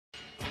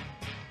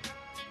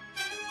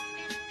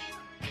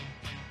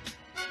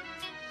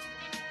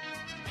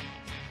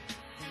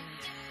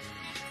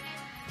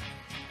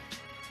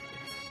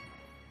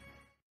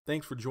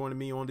Thanks for joining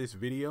me on this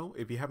video.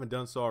 If you haven't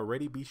done so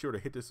already, be sure to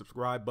hit the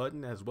subscribe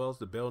button as well as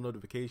the bell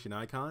notification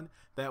icon.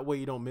 That way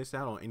you don't miss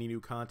out on any new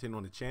content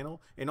on the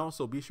channel. And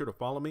also be sure to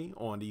follow me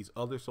on these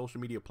other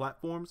social media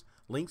platforms.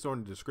 Links are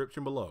in the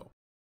description below.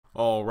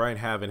 All right,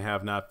 have and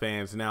have not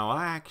fans. Now,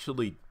 I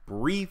actually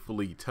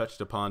briefly touched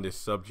upon this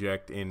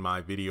subject in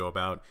my video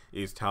about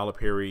is Tyler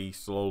Perry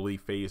slowly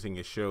phasing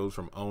his shows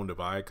from OWN to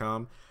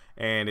Viacom.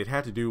 And it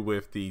had to do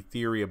with the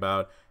theory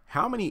about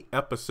how many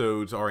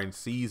episodes are in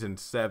season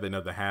 7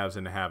 of the Haves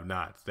and the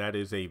Have-Nots. That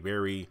is a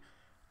very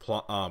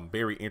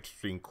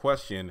interesting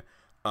question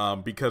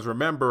because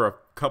remember a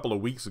couple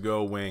of weeks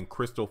ago when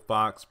Crystal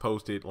Fox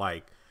posted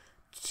like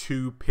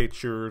 2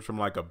 pictures from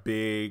like a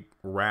big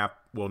rap,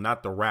 well,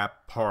 not the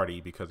rap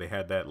party because they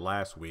had that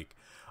last week.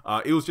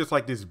 It was just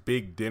like this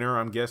big dinner,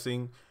 I'm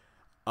guessing,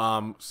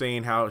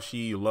 saying how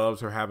she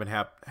loves her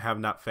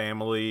have-not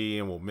family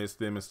and will miss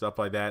them and stuff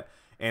like that.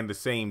 And the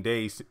same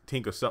day,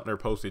 Tinka Sumner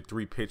posted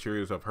 3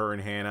 pictures of her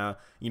and Hannah,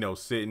 you know,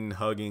 sitting,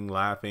 hugging,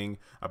 laughing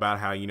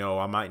about how, you know,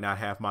 I might not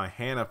have my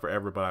Hannah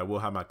forever, but I will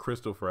have my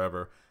Crystal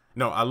forever.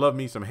 No, I love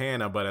me some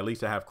Hannah, but at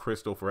least I have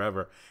Crystal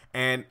forever.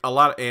 And you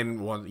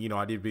know,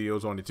 I did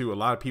videos on it too. A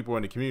lot of people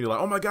in the community are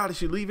like, oh my God, is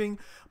she leaving?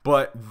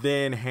 But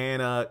then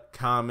Hannah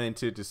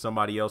commented to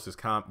somebody else's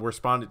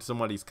responded to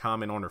somebody's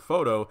comment on her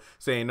photo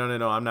saying,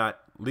 no, I'm not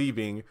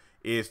leaving.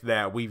 Is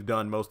that we've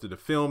done most of the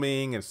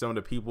filming and some of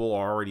the people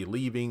are already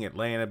leaving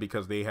Atlanta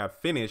because they have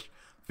finished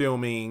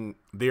filming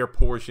their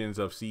portions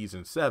of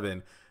season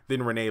 7.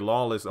 Then Renee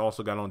Lawless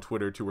also got on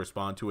Twitter to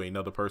respond to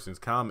another person's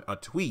a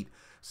tweet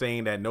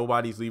saying that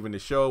nobody's leaving the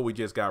show. We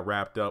just got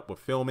wrapped up with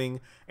filming.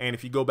 And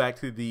if you go back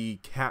to the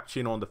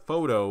caption on the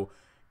photo,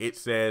 it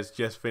says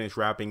just finished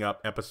wrapping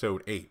up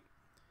episode 8.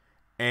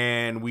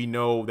 And we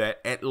know that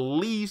at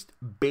least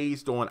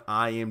based on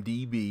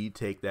IMDb,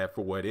 take that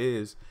for what it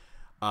is,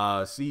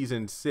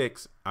 season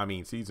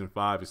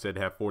 5 is said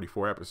to have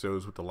 44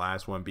 episodes, with the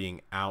last one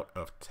being Out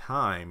of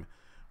Time,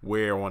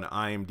 where on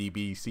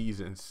IMDb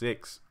season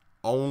 6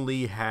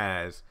 only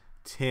has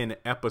 10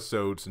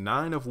 episodes,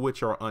 9 of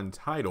which are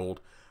untitled,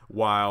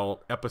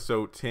 while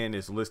episode 10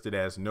 is listed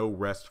as No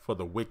Rest for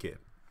the Wicked.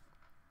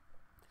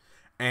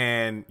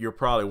 And you're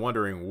probably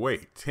wondering,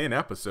 wait, 10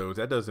 episodes?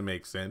 That doesn't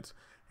make sense.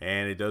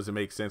 And it doesn't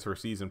make sense for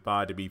season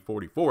 5 to be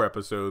 44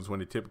 episodes when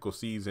the typical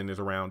season is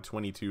around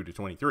 22 to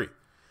 23.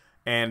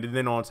 And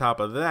then on top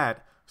of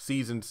that,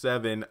 season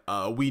 7,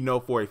 we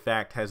know for a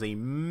fact, has a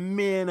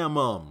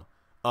minimum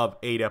of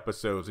 8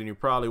 episodes. And you're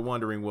probably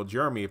wondering, well,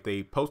 Jeremy, if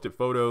they posted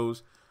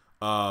photos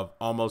of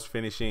almost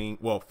finishing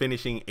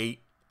 8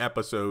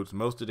 episodes,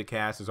 most of the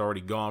cast is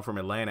already gone from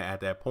Atlanta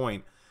at that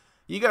point.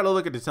 You got to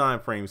look at the time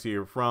frames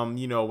here from,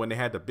 you know, when they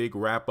had the big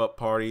wrap-up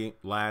party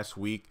last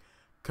week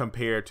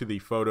compared to the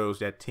photos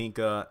that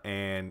Tinka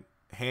and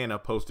Hannah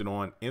posted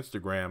on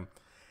Instagram.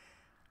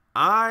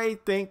 I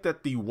think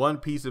that the one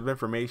piece of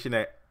information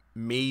that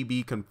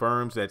maybe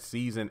confirms that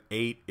season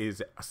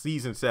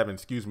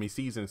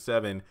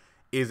 7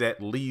 is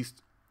at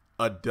least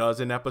a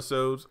dozen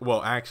episodes.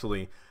 Well,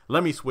 actually,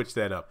 let me switch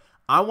that up.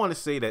 I want to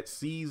say that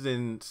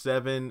season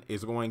 7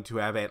 is going to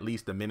have at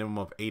least a minimum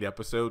of 8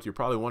 episodes. You're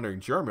probably wondering,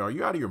 Jeremy, are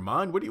you out of your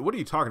mind? What are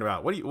you talking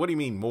about? What do you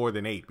mean more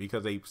than 8?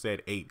 Because they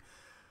said 8.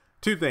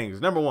 2 things.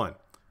 Number one,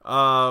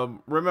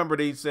 remember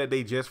they said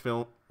they just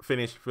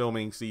finished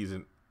filming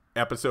season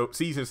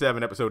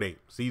 7, episode 8.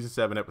 Season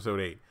 7, episode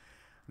 8.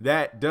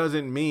 That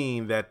doesn't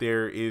mean that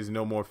there is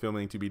no more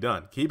filming to be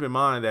done. Keep in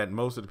mind that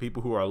most of the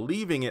people who are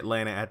leaving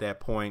Atlanta at that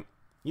point,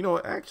 you know,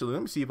 actually,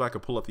 let me see if I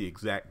can pull up the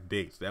exact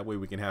dates. That way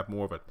we can have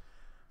more of a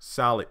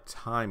solid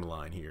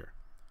timeline here.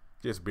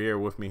 Just bear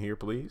with me here,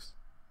 please.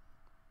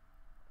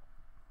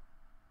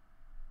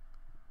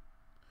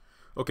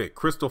 Okay,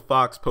 Crystal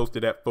Fox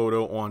posted that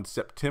photo on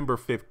September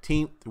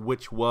 15th,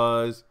 which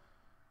was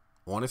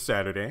on a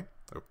Saturday.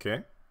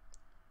 Okay.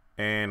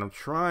 And I'm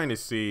trying to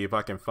see if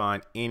I can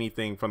find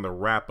anything from the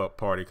wrap-up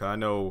party, because I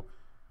know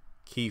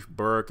Keith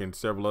Burke and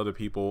several other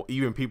people,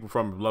 even people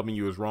from Loving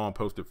You Is Wrong,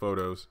 posted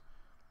photos.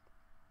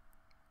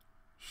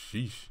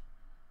 Sheesh.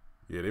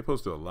 Yeah, they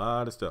posted a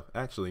lot of stuff.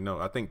 Actually, no,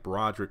 I think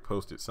Broderick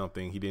posted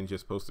something. He didn't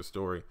just post a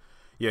story.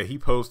 Yeah, he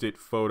posted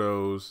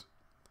photos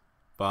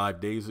 5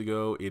 days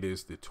ago. It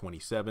is the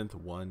 27th.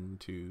 1,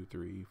 2,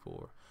 3,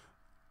 4.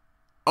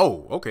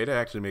 Oh, okay, that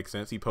actually makes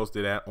sense. He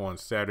posted that on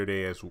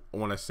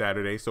a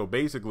Saturday. So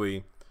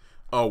basically,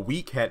 a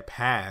week had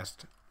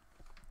passed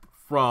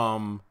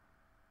from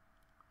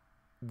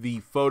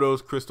the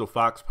photos Crystal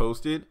Fox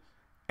posted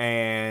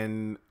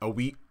and a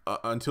week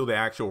until the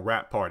actual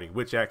rap party,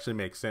 which actually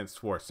makes sense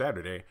for a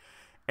Saturday.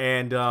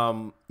 And,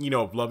 you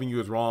know, Loving You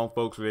Is Wrong,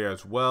 folks were there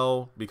as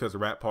well because the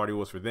rap party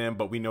was for them.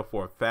 But we know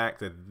for a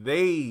fact that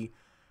they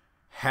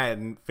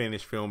hadn't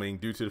finished filming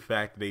due to the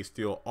fact that they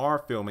still are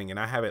filming, and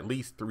I have at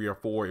least 3 or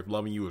 4 If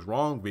Loving You Is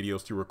Wrong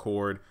videos to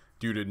record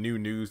due to new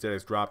news that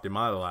has dropped in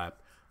my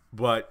lap.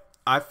 But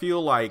I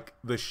feel like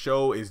the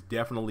show is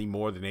definitely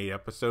more than 8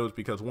 episodes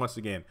because, once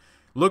again,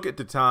 look at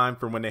the time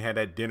from when they had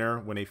that dinner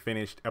when they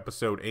finished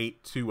episode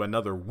 8 to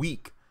another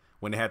week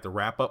when they had the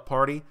wrap-up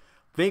party.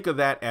 Think of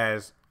that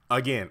as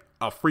again,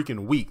 a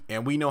freaking week.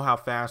 And we know how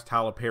fast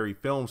Tyler Perry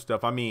films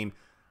stuff. I mean,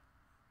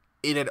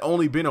 it had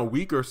only been a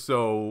week or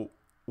so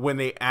when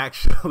they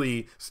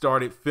actually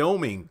started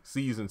filming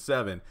season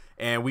 7.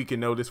 And we can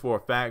know this for a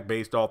fact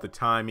based off the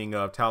timing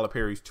of Tyler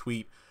Perry's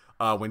tweet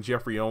when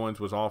Jeffrey Owens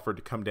was offered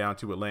to come down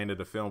to Atlanta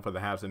to film for the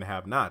Haves and the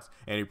Have-Nots.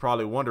 And you're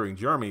probably wondering,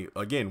 Jeremy,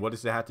 again, what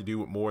does that have to do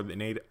with more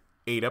than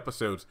eight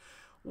episodes?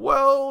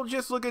 Well,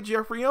 just look at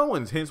Jeffrey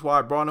Owens, hence why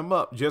I brought him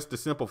up. Just the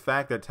simple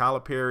fact that Tyler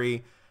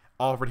Perry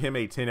offered him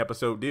a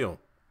 10-episode deal.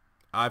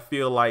 I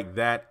feel like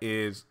that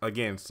is,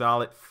 again,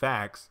 solid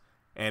facts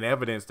and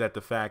evidence that the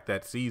fact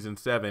that season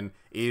 7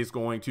 is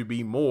going to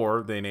be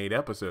more than 8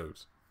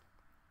 episodes.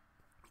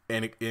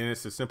 And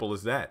it's as simple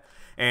as that.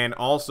 And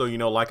also, you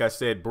know, like I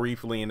said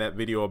briefly in that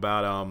video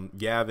about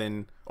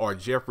Gavin or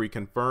Jeffrey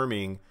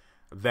confirming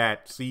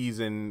that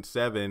season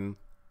 7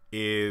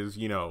 is,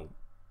 you know,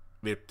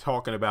 they're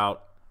talking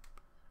about,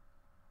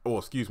 oh,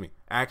 excuse me,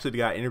 actually the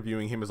guy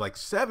interviewing him is like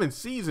 7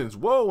 seasons,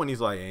 whoa, and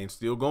he's like, and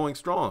still going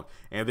strong.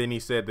 And then he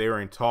said they were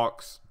in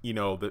talks, you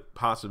know, the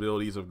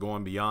possibilities of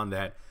going beyond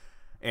that,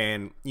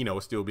 and, you know,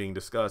 it's still being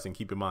discussed. And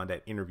keep in mind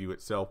that interview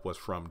itself was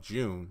from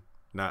June,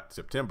 not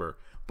September.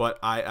 But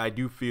I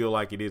do feel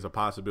like it is a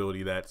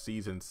possibility that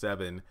season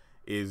 7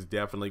 is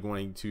definitely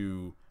going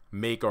to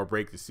make or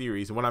break the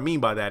series. And what I mean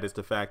by that is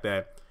the fact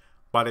that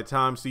by the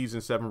time season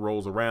 7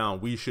 rolls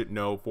around, we should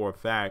know for a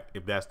fact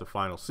if that's the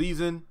final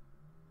season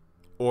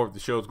or if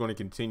the show is going to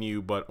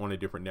continue but on a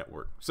different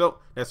network. So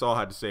that's all I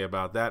had to say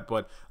about that.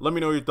 But let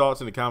me know your thoughts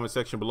in the comment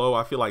section below.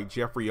 I feel like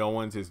Jeffrey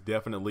Owens is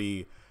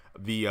definitely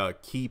the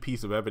key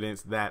piece of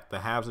evidence that the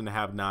Haves and the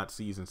Have-Nots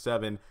season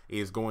 7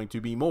 is going to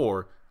be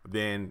more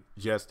than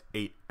just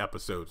 8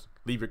 episodes.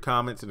 Leave your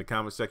comments in the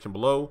comment section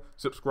below.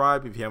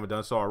 Subscribe if you haven't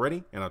done so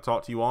already, and I'll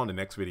talk to you all in the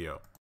next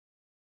video.